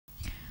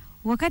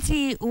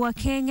Wakati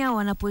wakenya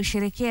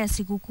wanapoisherekea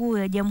siku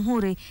ya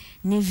jamhuri,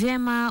 ni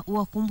vyema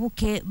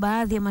wakumbuke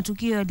baadhi ya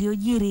matukio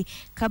yaliyojiri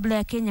kabla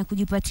ya Kenya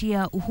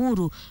kujipatia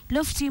uhuru.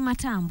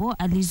 Matambo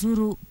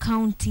alizuru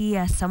kaunti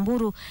ya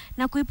Samburu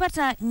na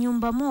kuipata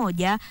nyumba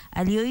moja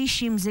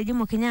aliyoishi mzee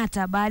Jomo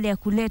Kenyatta baada ya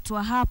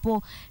kuletwa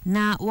hapo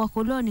na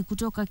wakoloni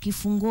kutoka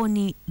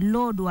kifungoni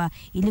Lodwa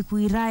ili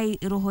kuirai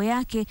roho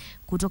yake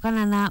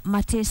kutokana na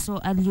mateso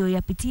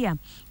aliyoyapitia.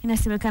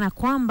 Inasemekana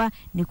kwamba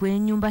ni kwenye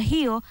nyumba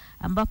hiyo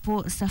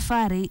ambapo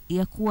safari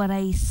ya kuwa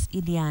rais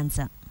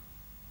ilianza.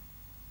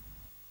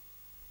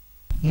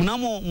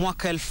 Mnamo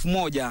mwaka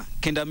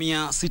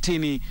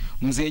 1960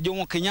 mzee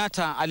Jomo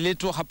Kenyatta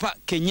aliletwa hapa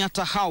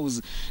Kenyatta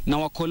House na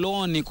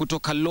wakoloni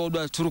kutoka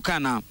Lodwa,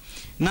 Turkana.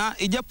 Na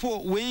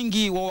ijapo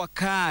wengi wa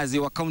wakazi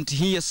wa kaunti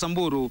hii ya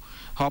Samburu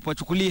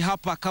hawapachukulii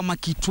hapa kama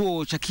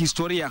kituo cha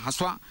kihistoria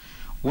haswa,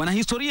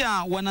 wanahistoria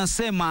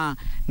wanasema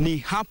ni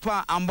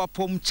hapa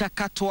ambapo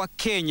mchakato wa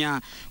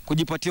Kenya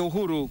kujipatia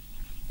uhuru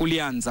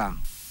ulianza.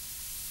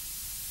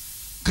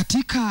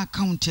 Katika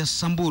kaunti ya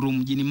Samburu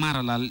mjini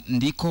Maralal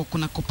ndiko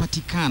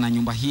kunakopatikana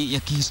nyumba hii ya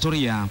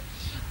kihistoria,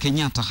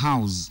 Kenyatta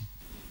House.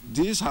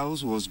 This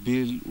house was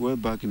built way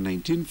back in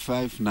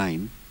 1959,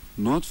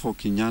 not for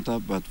Kenyatta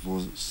but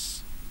for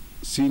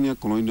senior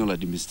colonial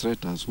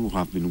administrators who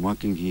have been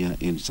working here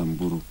in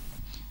Samburu.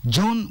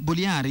 John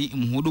Buliari,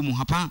 mhudumu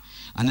hapa,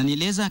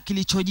 ananieleza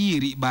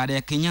kilichojiri baada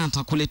ya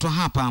Kenyatta kuletwa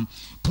hapa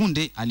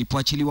punde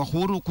alipoachiliwa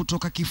huru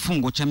kutoka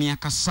kifungo cha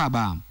miaka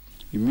 7.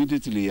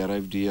 Immediately he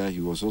arrived here, he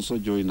was also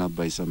joined up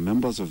by some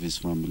members of his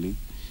family,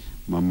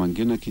 Mama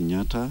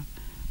Kenyatta,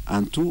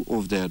 and 2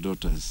 of their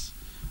daughters.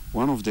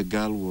 One of the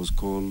girls was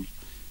called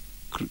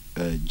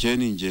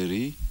Jenny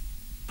Jerry,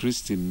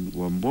 Christine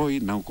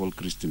Wamboi, now called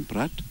Christine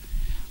Pratt,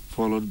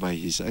 followed by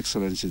His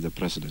Excellency the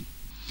President.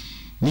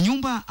 Ni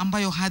nyumba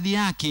ambayo hadhi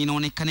yake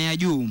inaonekana ya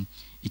juu,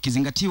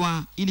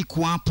 ikizingatiwa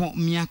ilikuwapo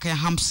miaka ya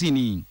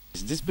 50.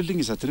 This building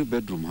is a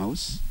 3-bedroom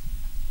house.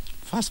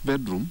 First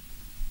bedroom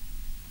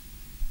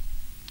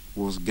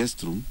was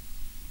guest room.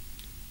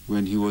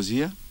 When he was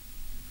here,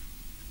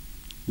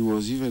 he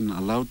was even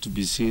allowed to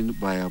be seen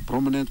by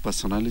prominent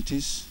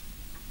personalities,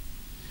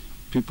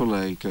 people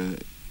like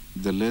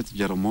the late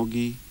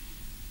Jaramogi,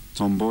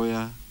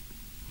 Tomboya,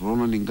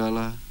 Ronald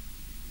Ingala,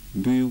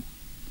 Mbuyu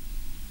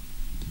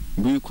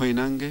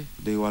Koinange.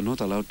 They were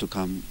not allowed to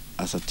come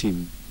as a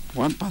team,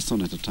 one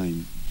person at a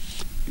time,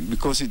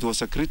 because it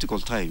was a critical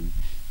time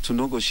to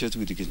negotiate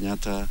with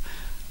Kenyatta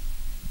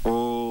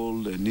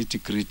all the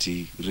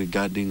nitty-gritty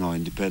regarding our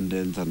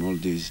independence and all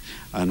this.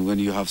 And when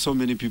you have so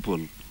many people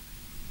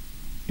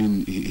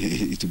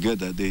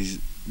together,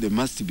 there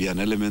must be an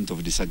element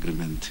of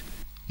disagreement.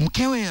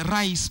 Mkewe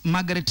Rais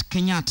Margaret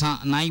Kenyatta,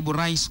 naibu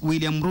Rais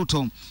William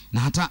Ruto na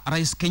hata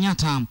Rais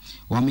Kenyatta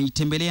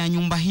wameitembelea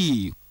nyumba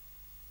hii,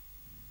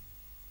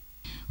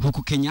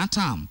 huku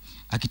Kenyatta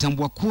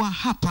akitambua kuwa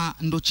hapa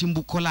ndo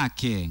chimbuko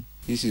lake.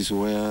 This is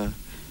where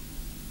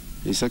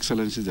His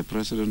Excellency the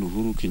President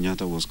Uhuru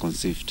Kenyatta was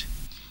conceived.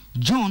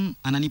 John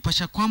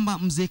ananipasha kwamba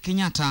mzee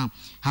Kenyatta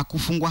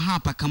hakufungwa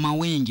hapa kama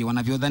wengi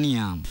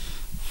wanavyodhania.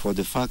 For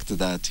the fact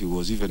that he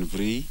was even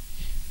free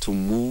to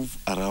move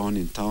around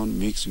in town,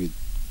 mix with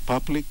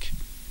public,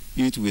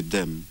 eat with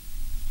them,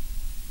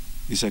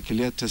 is a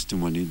clear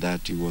testimony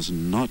that he was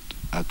not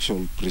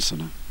actual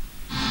prisoner.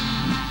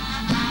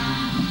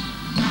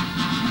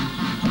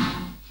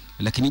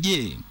 Lakini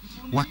je,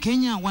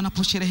 Wakenya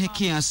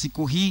wanaposherehekea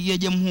siku hii ya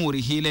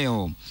jamhuri hii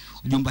leo,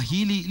 jumba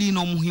hili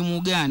lina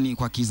umuhimu gani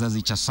kwa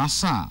kizazi cha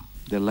sasa?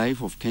 The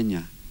life of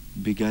Kenya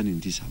began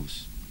in this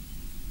house,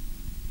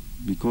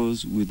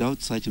 because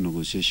without such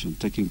negotiation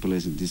taking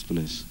place in this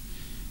place,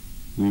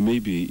 we may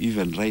be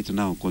even right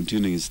now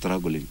continuing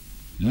struggling.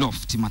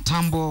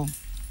 Matambo,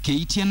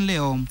 KTN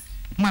leo,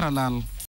 Maralal.